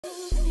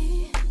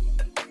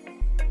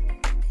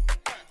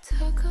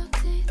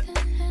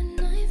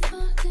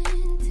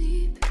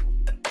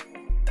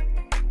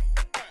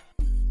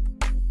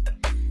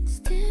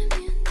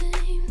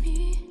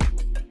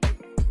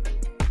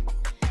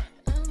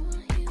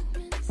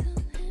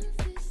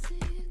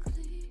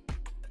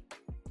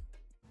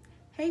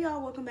Hey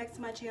y'all, welcome back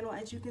to my channel.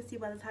 As you can see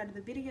by the title of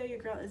the video, your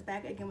girl is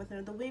back again with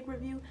another wig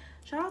review.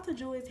 Shout out to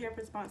Julie's hair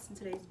for sponsoring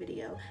today's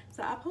video.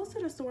 So I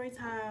posted a story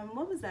time,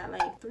 what was that,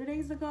 like 3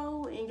 days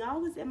ago, and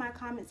y'all was in my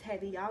comments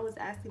heavy. Y'all was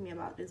asking me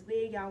about this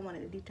wig, y'all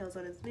wanted the details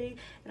on this wig,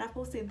 and I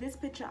posted this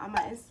picture on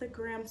my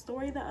Instagram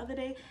story the other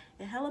day,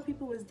 and hella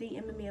people was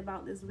DMing me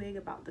about this wig,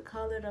 about the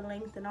color, the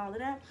length, and all of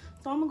that.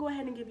 So I'm gonna go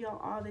ahead and give y'all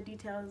all the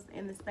details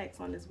and the specs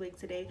on this wig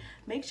today.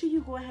 Make sure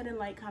you go ahead and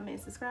like, comment,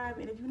 and subscribe,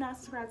 and if you're not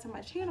subscribed to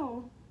my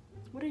channel,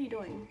 what are you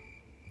doing?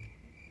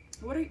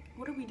 What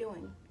are we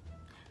doing?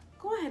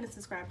 Go ahead and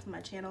subscribe to my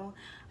channel.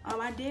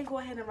 I did go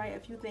ahead and write a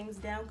few things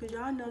down because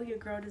y'all know your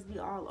girl just be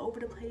all over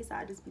the place.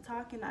 I just be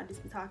talking,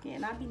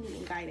 and I be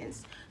needing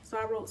guidance. So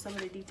I wrote some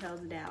of the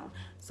details down.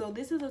 So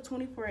this is a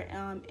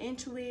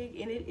 24-inch wig,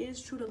 and it is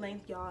true to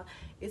length, y'all.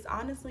 It's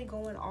honestly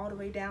going all the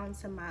way down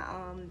to my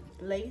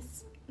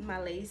lace. My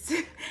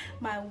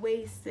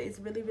waist is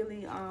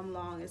really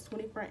long. It's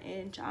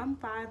 24-inch. I'm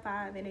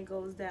 5'5", and it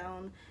goes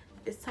down.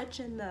 It's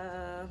touching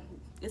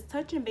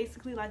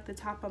basically like the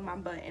top of my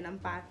butt, and I'm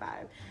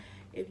 5'5".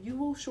 If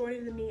you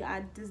shorter than me,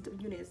 this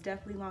unit is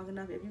definitely long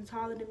enough. If you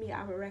taller than me,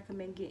 I would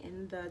recommend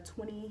getting the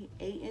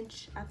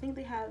 28-inch. I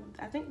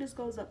think this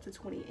goes up to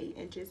 28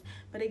 inches.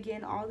 But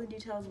again, all the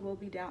details will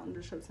be down in the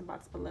description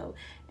box below.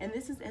 And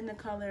this is in the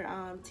color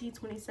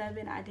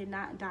T27. I did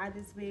not dye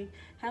this wig.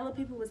 Hella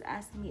people was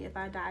asking me if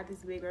I dyed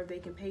this wig or if they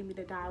can pay me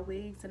to dye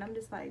wigs, and I'm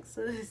just like,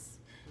 sis,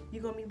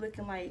 you're gonna be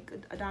looking like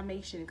a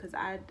Dalmatian because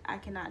I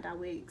cannot dye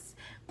wigs.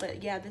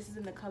 But yeah, this is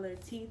in the color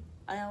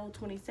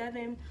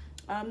TL27.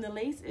 The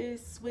lace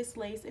is Swiss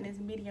lace and it's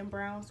medium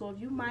brown. So if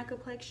you my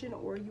complexion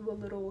or you a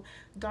little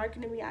darker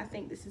than me, I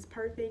think this is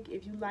perfect.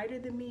 If you lighter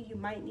than me, you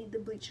might need to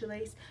bleach your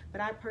lace,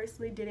 but I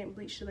personally didn't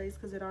bleach the lace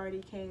because it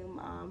already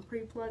came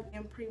pre-plucked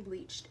and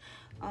pre-bleached.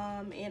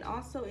 And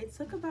also it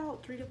took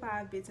about 3 to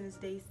 5 business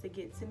days to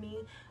get to me.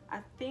 I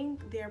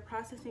think their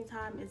processing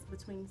time is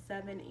between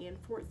 7 and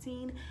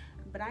 14,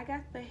 but I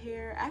got the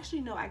hair,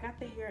 actually no, I got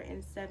the hair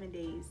in 7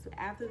 days. So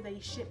after they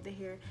ship the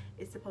hair,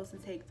 it's supposed to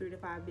take 3 to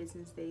 5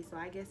 business days. So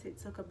I guess it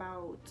took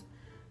about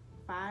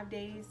 5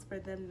 days for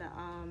them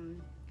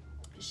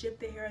to ship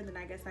the hair, and then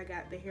I guess I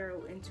got the hair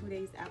in 2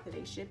 days after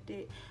they shipped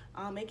it.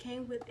 It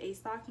came with a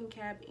stocking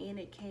cap and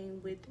it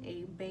came with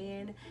a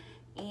band.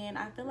 And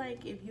I feel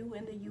like if you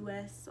in the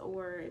US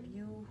or if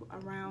you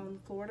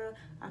around Florida,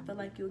 I feel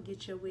like you'll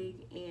get your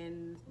wig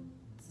in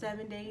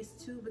 7 days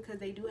too, because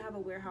they do have a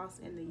warehouse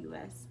in the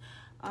US.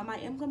 I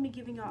am going to be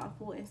giving y'all a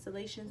full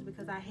installations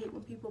because I hate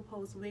when people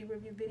post wig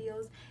review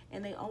videos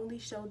and they only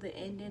show the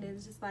ending, and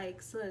it's just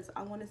like, sis,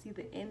 I want to see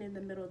the end, in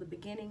the middle, the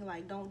beginning.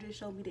 Like, don't just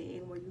show me the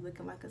end where you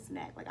looking like a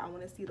snack. Like, I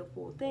want to see the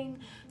full thing.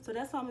 So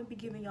that's what I'm going to be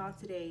giving y'all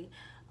today.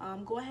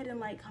 Go ahead and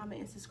like,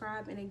 comment, and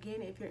subscribe. And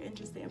again, if you're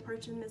interested in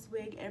purchasing this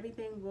wig,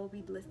 everything will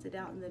be listed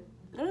out in the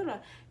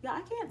y'all,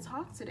 I can't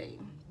talk today.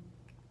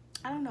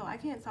 I don't know, I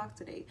can't talk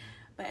today,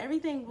 but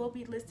everything will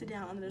be listed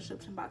down in the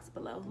description box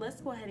below.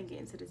 Let's go ahead and get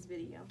into this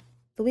video.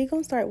 So we're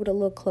going to start with a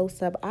little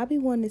close-up. I'll be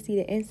wanting to see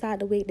the inside of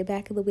the wig, the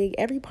back of the wig,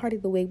 every part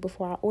of the wig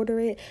before I order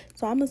it.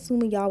 So I'm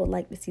assuming y'all would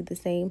like to see the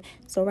same.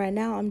 So right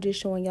now I'm just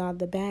showing y'all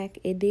the back.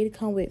 It did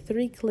come with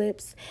 3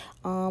 clips,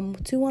 2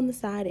 on the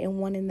side and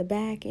 1 in the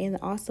back. And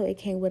also it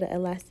came with an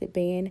elastic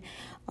band.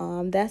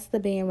 That's the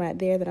band right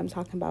there that I'm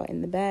talking about in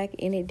the back.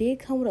 And it did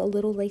come with a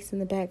little lace in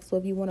the back. So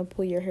if you want to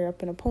pull your hair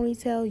up in a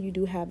ponytail, you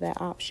do have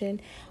that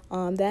option.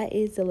 That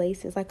is the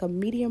lace. It's like a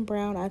medium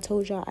brown. I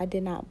told y'all I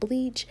did not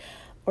bleach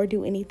or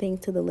do anything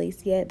to the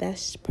lace yet.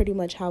 That's pretty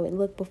much how it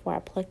looked before I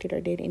plucked it or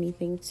did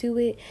anything to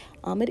it.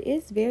 It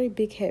is very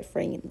big head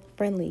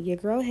friendly. Your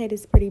girl head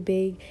is pretty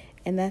big,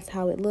 and that's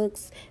how it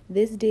looks.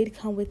 This did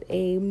come with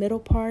a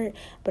middle part,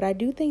 but I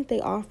do think they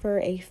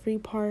offer a free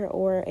part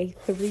or a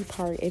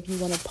 3-part if you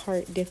want to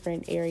part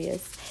different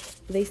areas.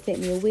 They sent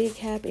me a wig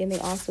cap, and they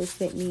also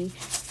sent me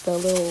the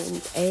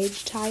little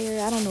edge tire.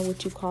 I don't know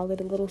what you call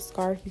it, a little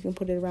scarf. You can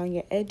put it around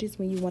your edges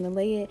when you want to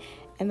lay it.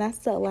 And that's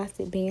the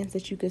elastic bands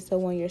that you could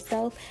sew on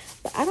yourself.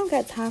 But I don't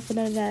got time for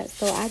none of that,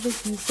 so I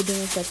just use the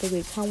bands that the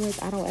wig come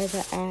with. I don't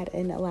ever add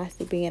an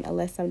elastic band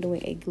unless I'm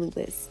doing a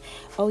glueless.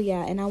 Oh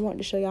yeah, and I wanted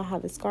to show y'all how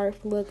the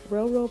scarf looked.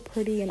 Real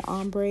pretty and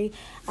ombre.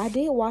 I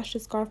did wash the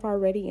scarf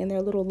already, and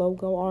their little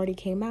logo already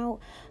came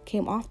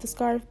off the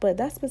scarf, but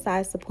that's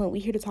besides the point.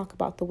 We're here to talk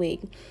about the wig.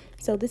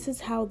 So this is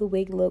how the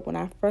wig looked when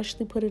I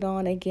freshly put it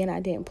on. Again,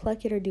 I didn't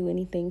pluck it or do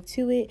anything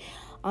to it.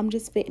 I'm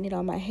just fitting it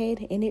on my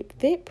head, and it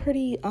fit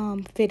pretty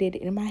fitted,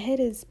 and my head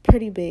is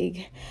pretty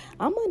big.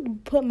 I'm gonna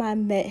put my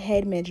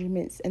head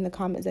measurements in the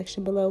comment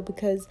section below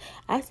because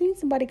I seen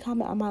somebody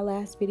comment on my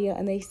last video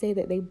and they say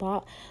that they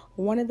bought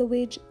one of the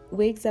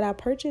wigs that I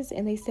purchased,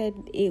 and they said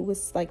it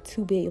was like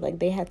too big, like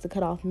they had to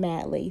cut off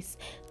mad lace.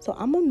 So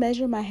I'm gonna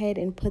measure my head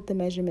and put the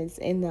measurements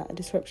in the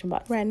description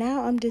box. Right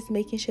now I'm just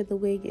making sure the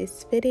wig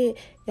is fitted.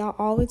 Y'all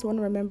always want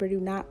to remember, do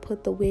not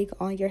put the wig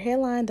on your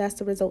hairline. That's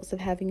the results of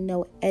having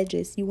no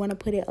edges. You want to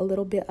put it a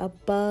little bit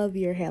above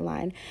your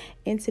hairline.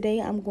 And today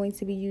I'm going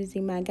to be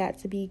using my Got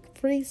To Be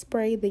Free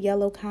Spray, the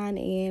yellow kind,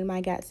 and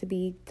my Got To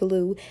Be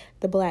Glue,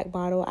 the black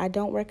bottle. I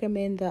don't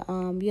recommend the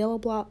yellow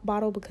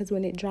bottle because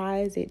when it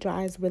dries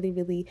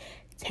really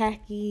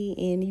tacky,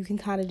 and you can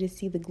kind of just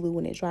see the glue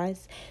when it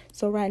dries.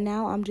 So right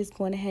now I'm just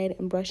going ahead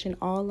and brushing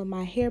all of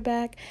my hair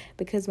back,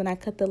 because when I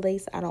cut the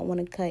lace, I don't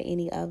want to cut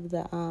any of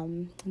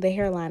the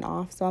hairline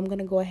off. So I'm going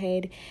to go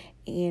ahead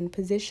and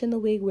position the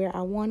wig where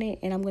I want it,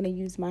 and I'm going to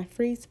use my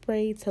free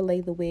spray to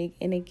lay the wig.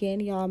 And again,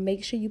 y'all,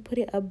 make sure you put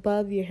it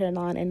above your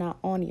hairline and not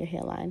on your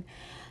hairline.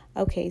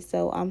 Okay,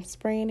 so I'm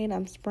spraying it, and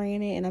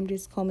I'm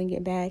just combing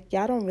it back.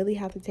 Y'all don't really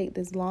have to take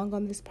this long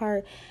on this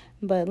part,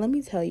 but let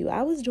me tell you,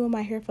 I was doing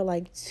my hair for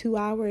like 2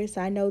 hours.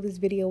 I know this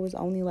video was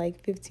only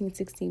like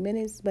 15-16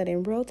 minutes, but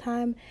in real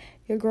time,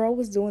 your girl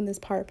was doing this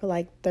part for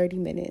like 30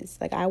 minutes.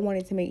 Like, I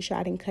wanted to make sure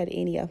I didn't cut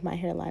any of my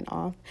hairline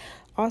off.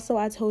 Also,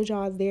 I told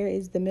y'all there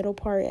is the middle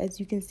part.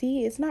 As you can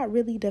see, it's not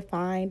really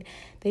defined.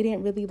 They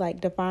didn't really like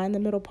define the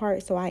middle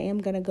part, so I am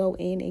going to go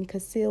in and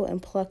conceal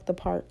and pluck the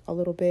part a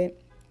little bit.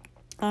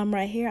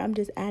 Right here, I'm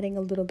just adding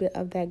a little bit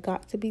of that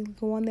Got To Be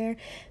Glue on there.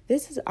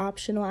 This is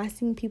optional. I've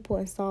seen people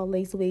install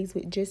lace wigs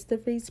with just the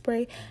free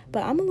spray,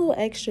 but I'm a little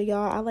extra,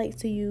 y'all. I like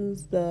to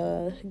use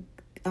the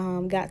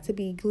Got To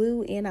Be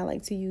Glue, and I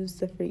like to use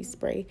the free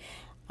spray.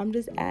 I'm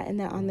just adding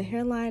that on the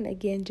hairline,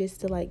 again,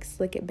 just to like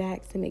slick it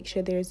back to make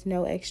sure there's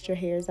no extra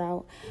hairs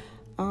out.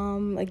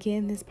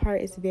 Again, this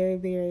part is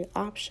very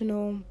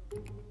optional.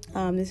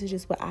 This is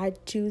just what I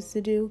choose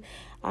to do.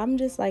 I'm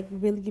just like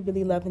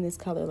really loving this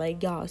color.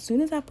 Like, y'all, as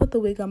soon as I put the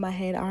wig on my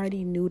head, I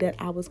already knew that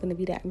I was gonna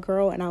be that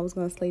girl and I was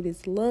gonna slay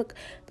this look,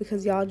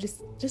 because y'all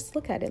just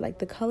look at it. Like,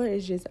 the color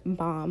is just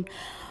bomb.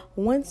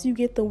 Once you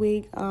get the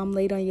wig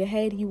laid on your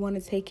head, you want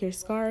to take your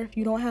scarf.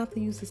 You don't have to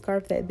use the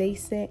scarf that they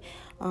sent.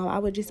 I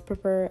would just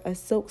prefer a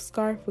silk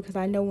scarf, because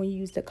I know when you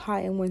use the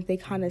cotton ones, they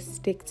kind of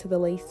stick to the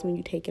lace when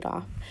you take it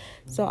off.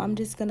 So I'm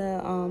just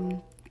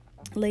gonna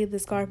lay the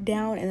scarf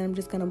down, and I'm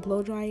just gonna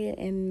blow dry it.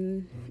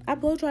 And I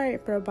blow dry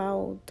it for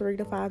about 3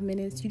 to 5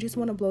 minutes. You just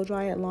want to blow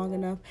dry it long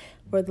enough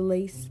for the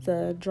lace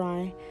to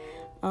dry.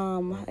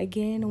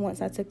 Again,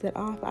 once I took that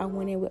off, I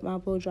went in with my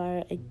blow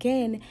dryer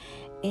again,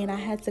 and I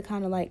had to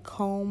kind of like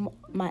comb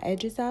my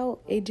edges out.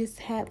 It just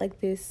had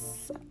like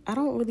this, I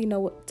don't really know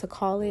what to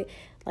call it,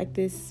 like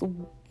this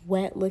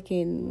wet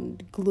looking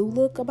glue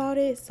look about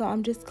it. So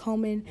I'm just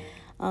combing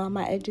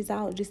my edges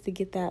out just to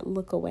get that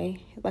look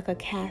away, like a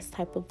cast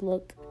type of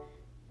look.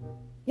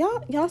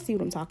 Y'all see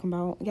what I'm talking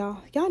about.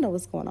 Y'all know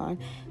what's going on.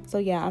 So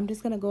yeah, I'm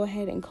just gonna go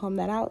ahead and comb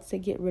that out to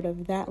get rid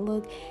of that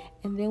look,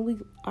 and then we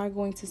are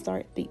going to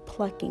start the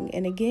plucking.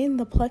 And again,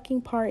 the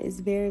plucking part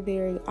is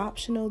very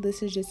optional.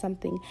 This is just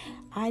something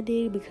I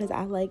did because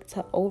I like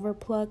to over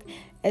pluck.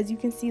 As you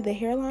can see, the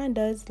hairline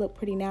does look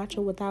pretty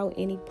natural without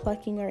any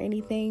plucking or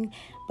anything,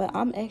 but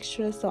I'm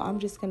extra, so I'm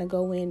just gonna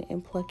go in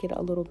and pluck it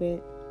a little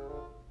bit.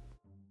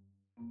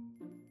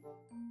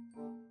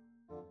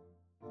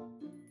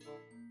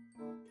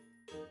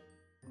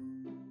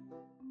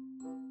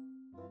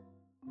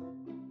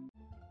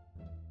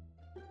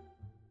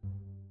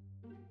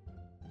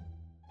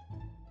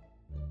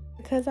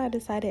 Because I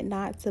decided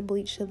not to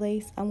bleach the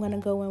lace, I'm going to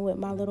go in with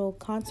my little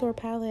contour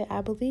palette.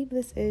 I believe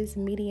this is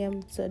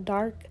medium to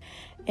dark,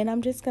 and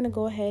I'm just going to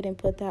go ahead and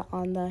put that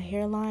on the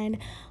hairline.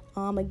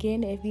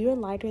 Again, if you're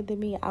lighter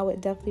than me, I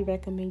would definitely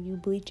recommend you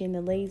bleaching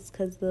the lace,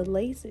 because the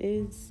lace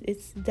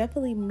it's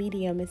definitely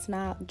medium. It's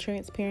not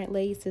transparent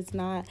lace, it's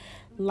not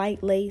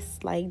light lace.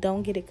 Like,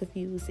 don't get it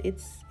confused.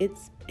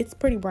 It's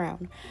pretty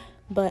brown.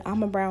 But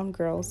I'm a brown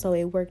girl, so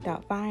it worked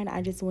out fine.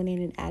 I just went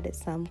in and added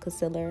some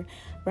concealer.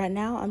 Right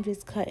now, I'm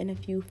just cutting a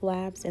few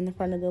flaps in the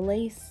front of the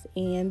lace.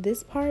 And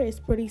this part is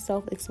pretty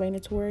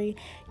self-explanatory.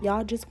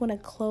 Y'all just want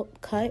to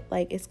cut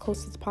like as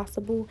close as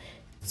possible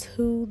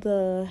to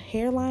the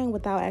hairline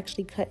without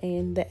actually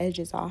cutting the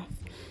edges off.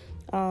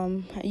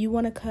 You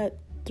want to cut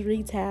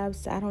 3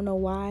 tabs. I don't know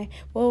why.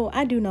 Well,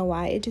 I do know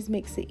why. It just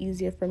makes it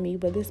easier for me.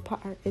 But this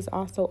part is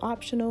also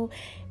optional.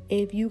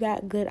 If you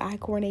got good eye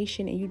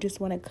coordination and you just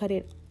want to cut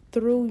it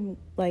through,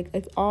 like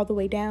it's all the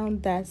way down,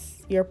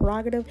 that's your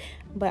prerogative.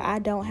 But I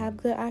don't have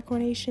good eye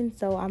coordination,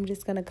 so I'm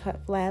just gonna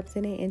cut flaps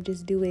in it and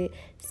just do it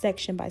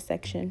section by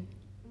section.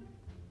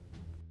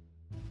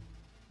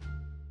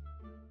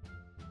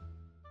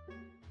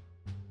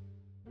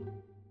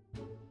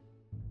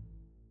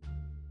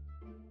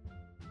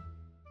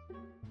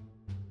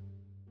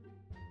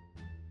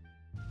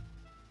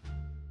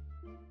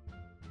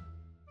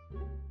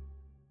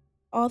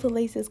 All the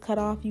lace is cut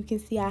off. You can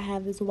see I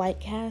have this white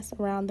cast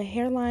around the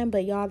hairline,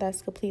 but y'all,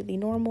 that's completely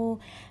normal.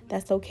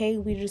 That's okay.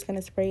 We're just going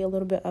to spray a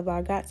little bit of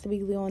our Got To Be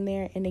glue on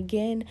there. And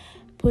again,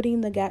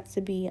 putting the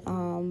Gatsby,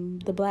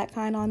 the black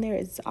kind on there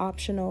is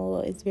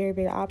optional. It's very,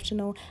 very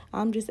optional.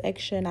 I'm just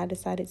extra and I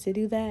decided to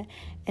do that.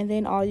 And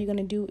then all you're going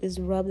to do is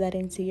rub that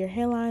into your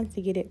hairline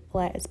to get it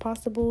flat as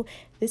possible.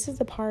 This is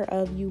the part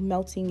of you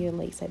melting your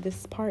lace.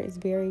 This part is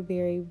very,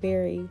 very,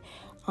 very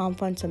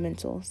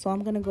fundamental. So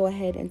I'm going to go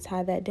ahead and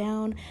tie that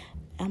down.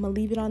 I'm going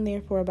to leave it on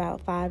there for about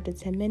 5 to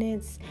 10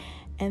 minutes.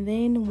 And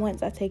then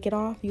once I take it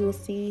off, you will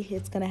see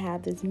it's going to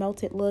have this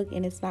melted look,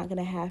 and it's not going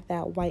to have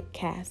that white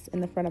cast in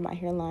the front of my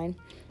hairline.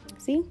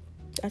 See,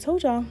 I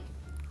told y'all.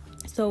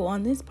 So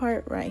on this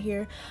part right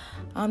here,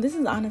 this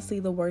is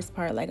honestly the worst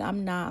part. Like,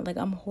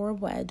 I'm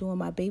horrible at doing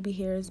my baby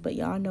hairs, but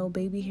y'all know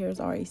baby hairs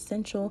are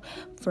essential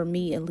for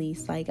me, at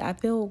least. Like, I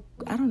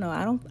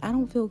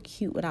don't feel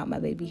cute without my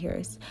baby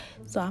hairs.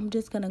 So I'm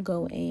just going to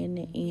go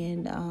in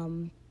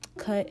and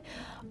cut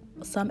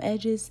some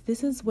edges.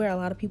 This is where a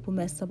lot of people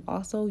mess up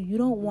also. You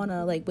don't want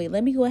to, like, wait,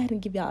 let me go ahead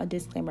and give y'all a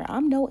disclaimer.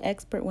 I'm no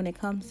expert when it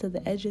comes to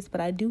the edges,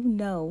 but I do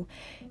know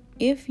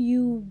if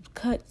you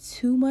cut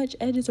too much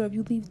edges or if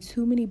you leave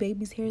too many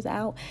baby's hairs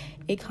out,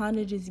 it kind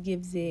of just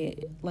gives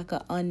it like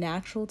an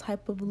unnatural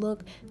type of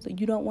look. So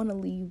you don't want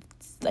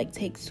to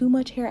take too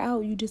much hair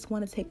out. You just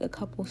want to take a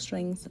couple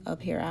strings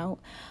of hair out.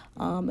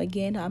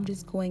 Again, I'm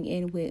just going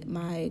in with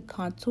my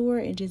contour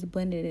and just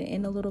blending it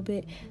in a little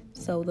bit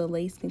so the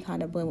lace can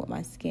kind of blend with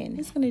my skin. I'm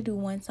just going to do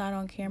one side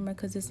on camera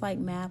because it's like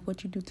math.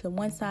 What you do to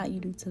one side, you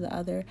do to the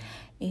other.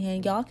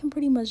 And y'all can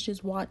pretty much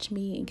just watch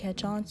me and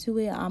catch on to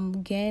it.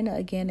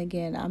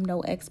 Again, I'm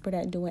no expert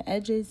at doing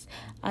edges.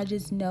 I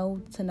just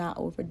know to not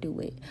overdo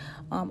it.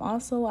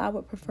 Also, I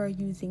would prefer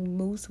using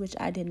mousse, which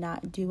I did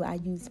not do. I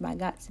used my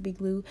Got2b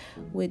glue,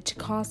 which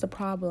caused a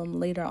problem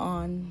later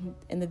on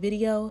in the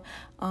video.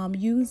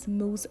 Use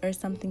mousse or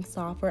something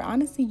soft, or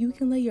honestly you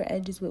can lay your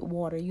edges with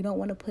water. You don't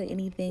want to put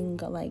anything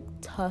like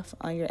tough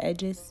on your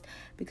edges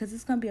because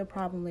it's gonna be a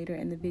problem later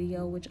in the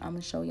video, which I'm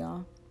gonna show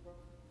y'all.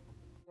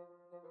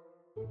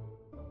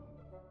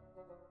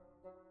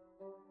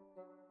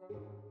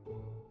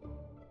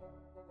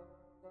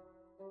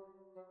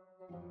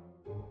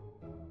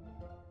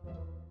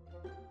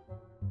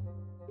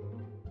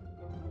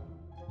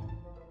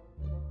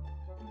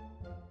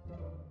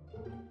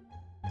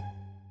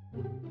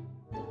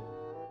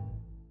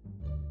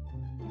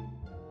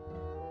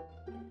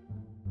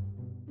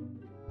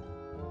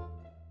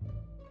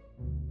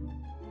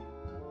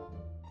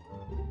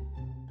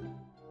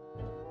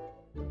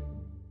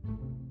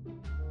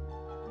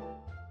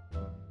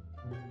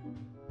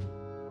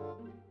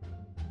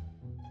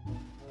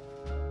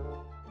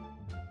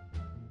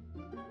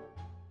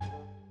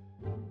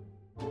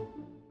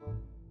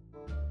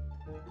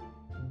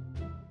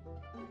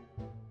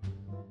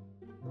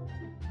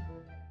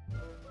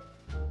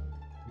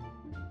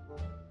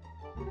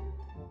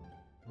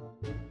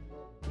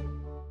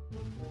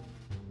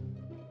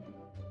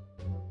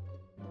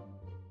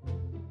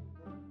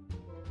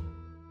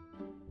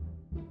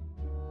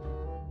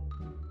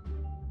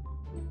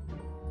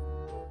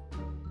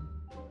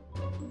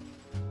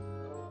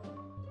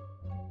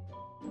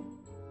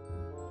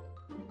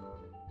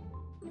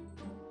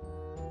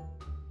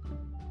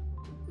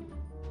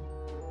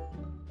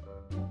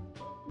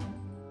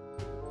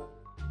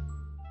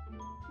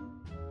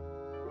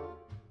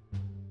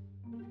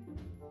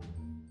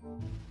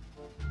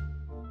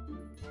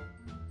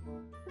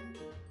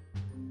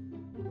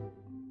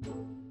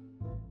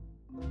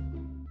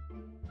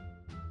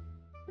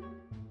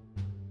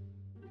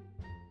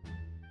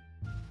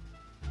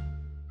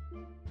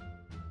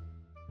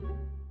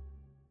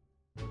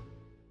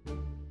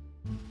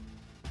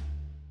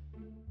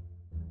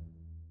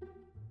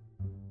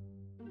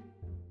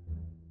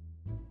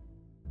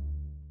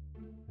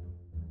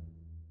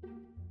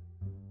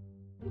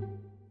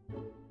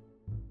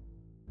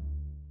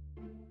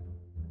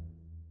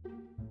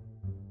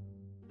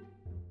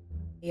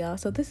 Y'all,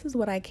 so this is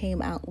what I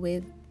came out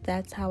with.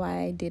 That's how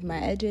I did my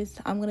edges.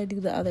 I'm gonna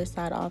do the other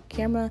side off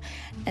camera,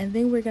 and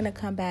then we're gonna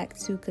come back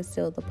to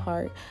conceal the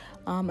part.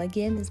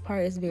 Again, this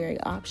part is very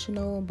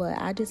optional, but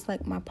I just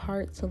like my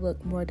part to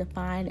look more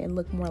defined and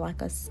look more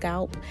like a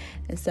scalp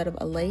instead of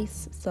a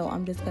lace. So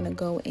I'm just gonna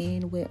go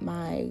in with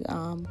my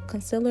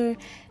concealer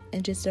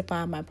and just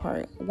define my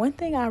part. One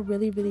thing I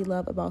really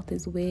love about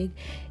this wig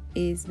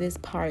is this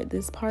part.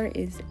 This part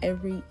is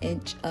every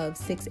inch of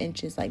 6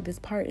 inches. Like, this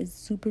part is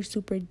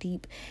super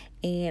deep,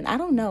 and I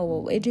don't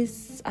know, it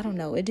just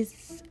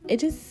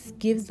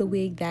gives the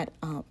wig that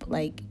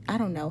like, I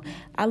don't know,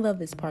 I love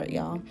this part,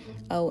 y'all.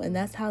 Oh, and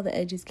that's how the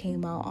edges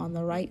came out on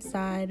the right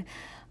side.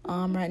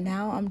 Right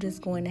now I'm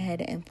just going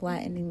ahead and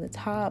flattening the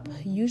top.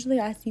 Usually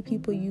I see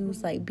people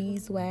use like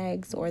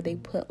beeswax, or they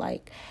put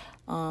like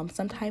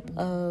some type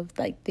of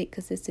like thick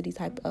consistency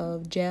type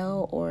of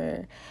gel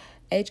or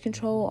edge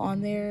control on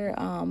their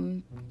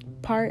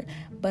part,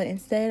 but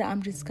instead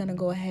I'm just gonna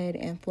go ahead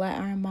and flat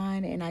iron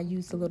mine, and I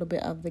used a little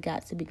bit of the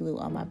Got2b glue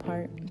on my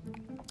part.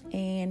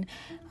 and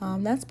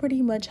that's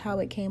pretty much how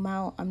it came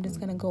out. I'm just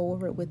gonna go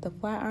over it with the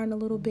flat iron a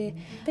little bit.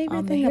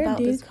 Favorite thing about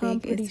this come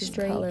pretty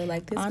straight. Color.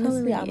 Like this,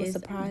 honestly, I was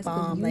surprised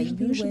because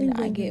usually when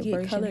I get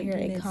version hair,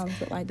 it comes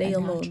with like they a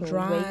little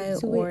dry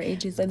or it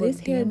just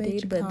looks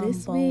damaged. But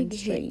this wig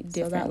hit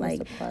different. So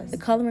like the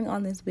coloring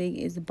on this wig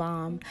is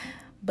bomb.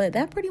 But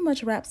that pretty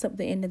much wraps up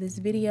the end of this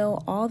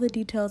video. All the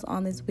details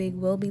on this wig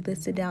will be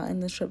listed down in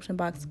the description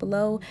box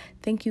below.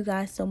 Thank you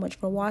guys so much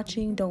for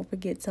watching. Don't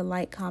forget to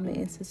like, comment,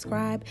 and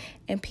subscribe.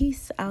 And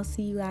peace. I'll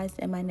see you guys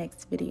in my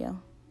next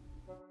video.